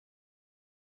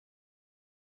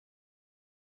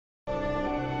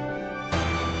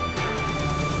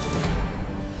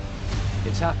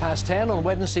It's 10:30 on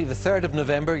Wednesday, the 3rd of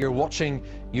November. You're watching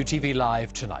UTV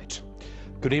Live tonight.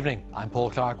 Good evening, I'm Paul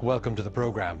Clark. Welcome to the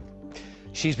programme.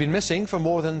 She's been missing for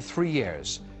more than 3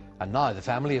 years, and now the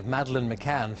family of Madeleine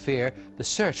McCann fear the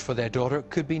search for their daughter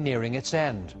could be nearing its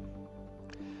end.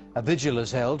 A vigil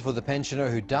is held for the pensioner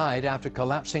who died after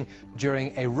collapsing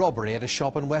during a robbery at a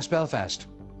shop in West Belfast.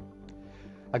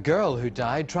 A girl who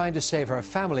died trying to save her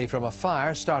family from a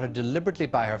fire started deliberately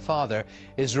by her father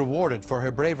is rewarded for her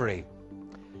bravery.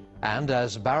 And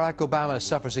as Barack Obama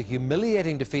suffers a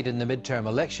humiliating defeat in the midterm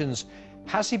elections,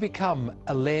 has he become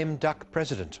a lame duck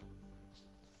president?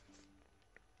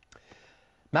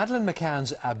 Madeleine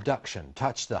McCann's abduction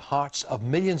touched the hearts of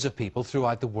millions of people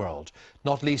throughout the world,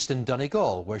 not least in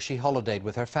Donegal, where she holidayed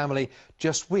with her family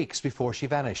just weeks before she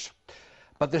vanished.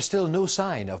 But there's still no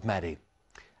sign of Maddie.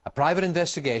 A private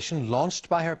investigation launched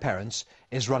by her parents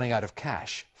is running out of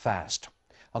cash fast.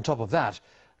 On top of that,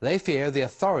 they fear the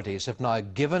authorities have now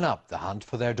given up the hunt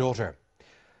for their daughter.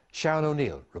 Sharon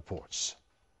O'Neill reports.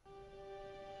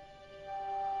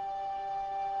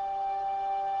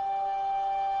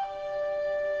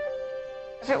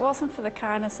 If it wasn't for the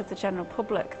kindness of the general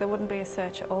public, there wouldn't be a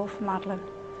search at all for Madeleine.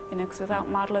 Because without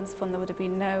Madeleine's fund, there would have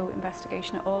been no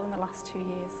investigation at all in the last 2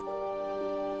 years.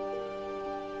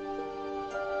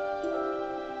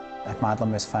 If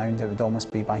Madeleine was found, it would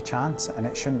almost be by chance, and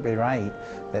it shouldn't be right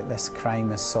that this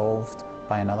crime is solved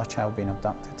by another child being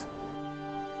abducted.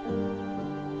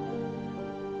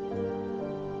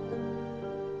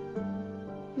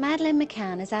 Madeleine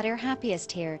McCann is at her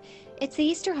happiest here. It's the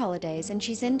Easter holidays and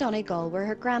she's in Donegal where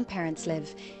her grandparents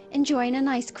live, enjoying an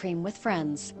ice cream with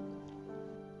friends.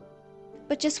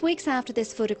 But just weeks after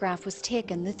this photograph was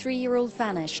taken, the 3-year-old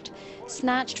vanished,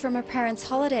 snatched from her parents'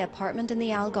 holiday apartment in the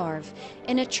Algarve,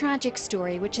 in a tragic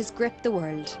story which has gripped the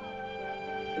world.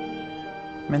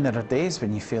 I mean, there are days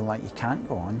when you feel like you can't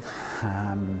go on,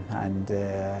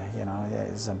 you know,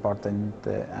 it's a burden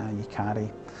that you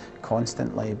carry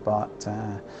constantly, but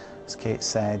as Kate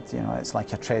said, you know, it's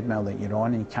like a treadmill that you're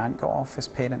on and you can't get off as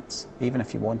parents. Even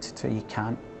if you wanted to, you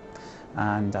can't.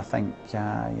 And I think,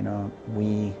 you know,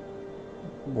 we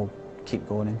will keep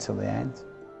going until the end.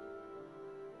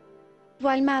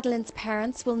 While Madeleine's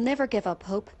parents will never give up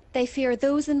hope, they fear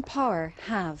those in power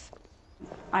have.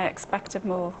 I expected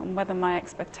more, and whether my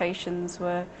expectations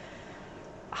were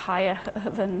higher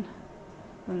than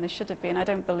they should have been, I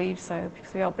don't believe so,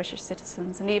 because we are British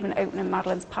citizens. And even opening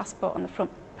Madeleine's passport on the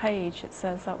front page, it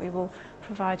says that we will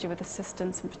provide you with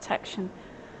assistance and protection,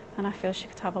 and I feel she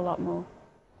could have a lot more.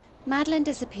 Madeleine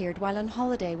disappeared while on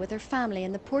holiday with her family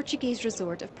in the Portuguese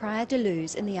resort of Praia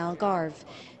in the Algarve,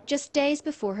 just days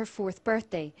before her 4th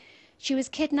birthday. She was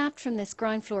kidnapped from this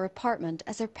ground floor apartment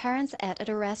as her parents ate at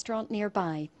a restaurant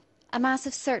nearby. A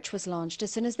massive search was launched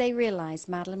as soon as they realised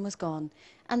Madeleine was gone,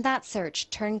 and that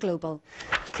search turned global.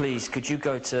 Please, could you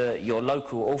go to your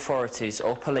local authorities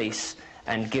or police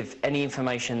and give any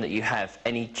information that you have,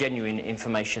 any genuine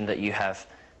information that you have?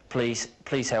 Please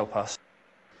help us.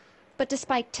 But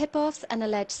despite tip-offs and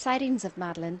alleged sightings of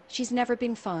Madeleine, she's never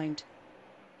been found.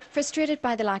 Frustrated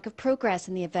by the lack of progress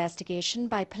in the investigation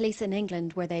by police in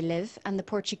England where they live and the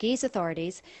Portuguese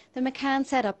authorities, the McCanns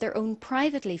set up their own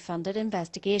privately funded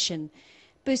investigation.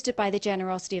 Boosted by the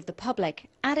generosity of the public,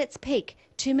 at its peak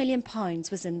 £2 million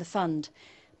was in the fund.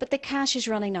 But the cash is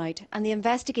running out and the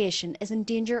investigation is in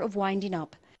danger of winding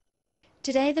up.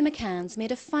 Today the McCanns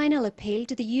made a final appeal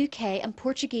to the UK and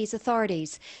Portuguese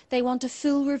authorities. They want a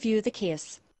full review of the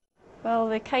case. Well,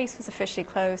 the case was officially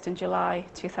closed in July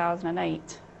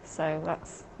 2008, so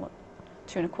that's,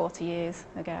 2¼ years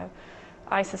ago.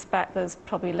 I suspect there's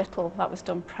probably little that was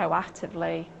done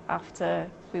proactively after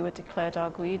we were declared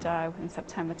arguido in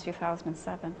September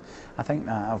 2007. I think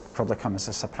that'll probably come as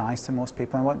a surprise to most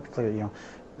people. I want to be clear, you know,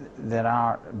 there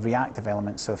are reactive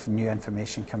elements, so if new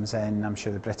information comes in, I'm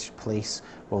sure the British police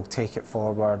will take it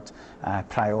forward,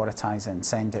 prioritise it and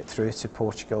send it through to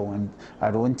Portugal, and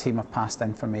our own team have passed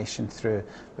information through.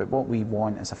 But what we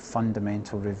want is a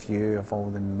fundamental review of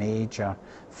all the major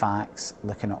facts,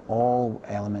 looking at all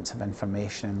elements of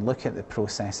information and look at the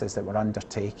processes that were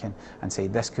undertaken and say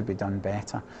this could be done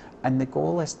better. And the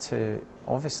goal is to,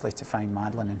 obviously, to find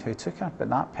Madeleine and who took her, but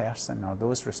that person or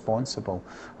those responsible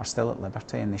are still at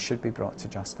liberty and they should be brought to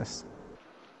justice.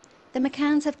 The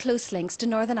McCanns have close links to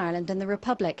Northern Ireland and the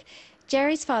Republic.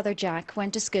 Gerry's father, Jack,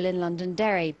 went to school in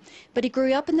Londonderry, but he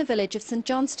grew up in the village of St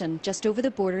Johnston, just over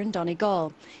the border in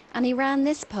Donegal, and he ran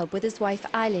this pub with his wife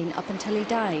Eileen up until he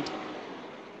died.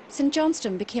 St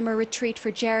Johnston became a retreat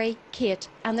for Gerry, Kate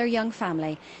and their young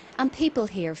family, and people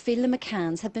here feel the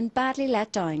McCanns have been badly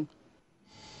let down.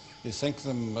 You think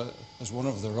them as one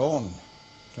of their own,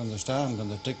 to understand,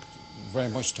 and they take very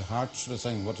much to heart, sort of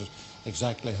thing, what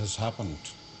exactly has happened.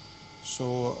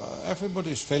 So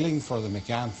everybody's feeling for the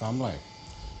McCann family,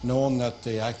 knowing that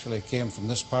they actually came from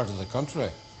this part of the country.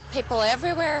 People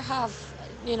everywhere have,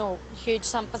 you know, huge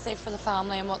sympathy for the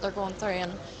family and what they're going through,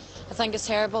 and I think it's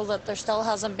terrible that there still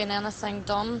hasn't been anything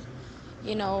done,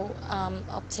 you know,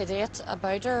 up to date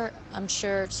about her. I'm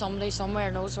sure somebody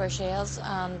somewhere knows where she is,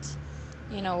 and,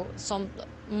 you know, some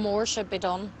more should be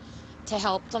done to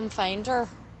help them find her.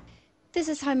 This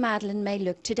is how Madeleine may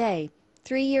look today,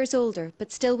 3 years older,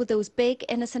 but still with those big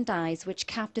innocent eyes which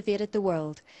captivated the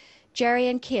world. Gerry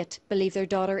and Kate believe their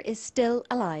daughter is still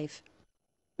alive.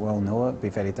 We'll know it'll be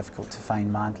very difficult to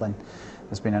find Madeleine.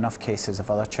 There's been enough cases of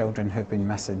other children who've been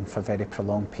missing for very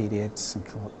prolonged periods,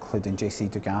 including JC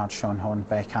Dugard, Sean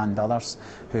Hornbeck and others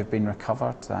who've been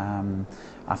recovered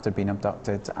after being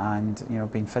abducted and, you know,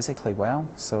 been physically well.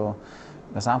 So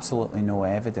there's absolutely no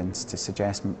evidence to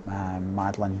suggest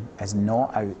Madeleine is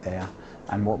not out there,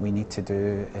 and what we need to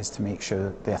do is to make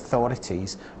sure the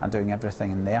authorities are doing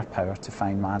everything in their power to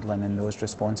find Madeleine and those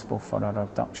responsible for her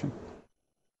abduction.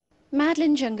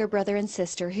 Madeleine's younger brother and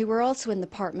sister, who were also in the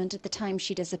apartment at the time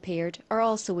she disappeared, are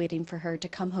also waiting for her to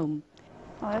come home.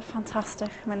 Oh, they're fantastic.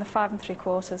 I mean, they're 5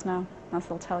 3/4 now, as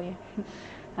they'll tell you.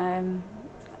 And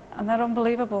they're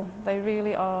unbelievable. They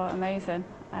really are amazing.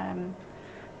 You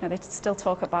know, they still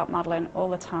talk about Madeleine all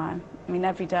the time. I mean,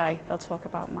 every day they'll talk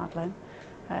about Madeleine.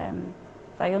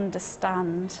 They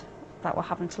understand that we're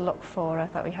having to look for her,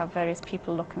 that we have various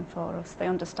people looking for us. They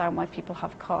understand why people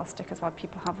have car stickers, why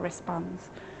people have wristbands.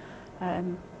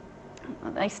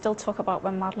 They still talk about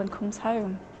when Madeleine comes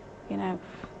home. You know,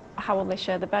 how will they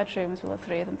share the bedrooms? Will the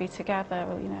 3 of them be together?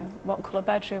 Well, you know, what colour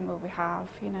bedroom will we have?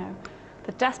 You know,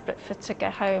 they're desperate to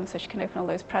get home so she can open all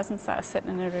those presents that are sitting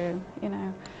in her room. You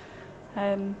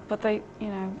know, but they, you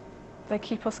know, they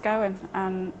keep us going,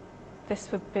 and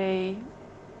this would be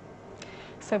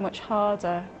so much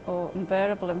harder, or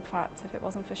unbearable in fact, if it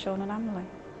wasn't for Sean and Amaral.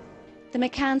 The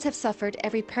McCanns have suffered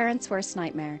every parent's worst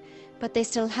nightmare, but they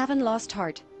still haven't lost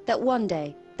heart that one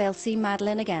day they'll see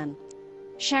Madeleine again.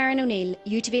 Sharon O'Neill,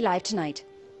 UTV Live Tonight.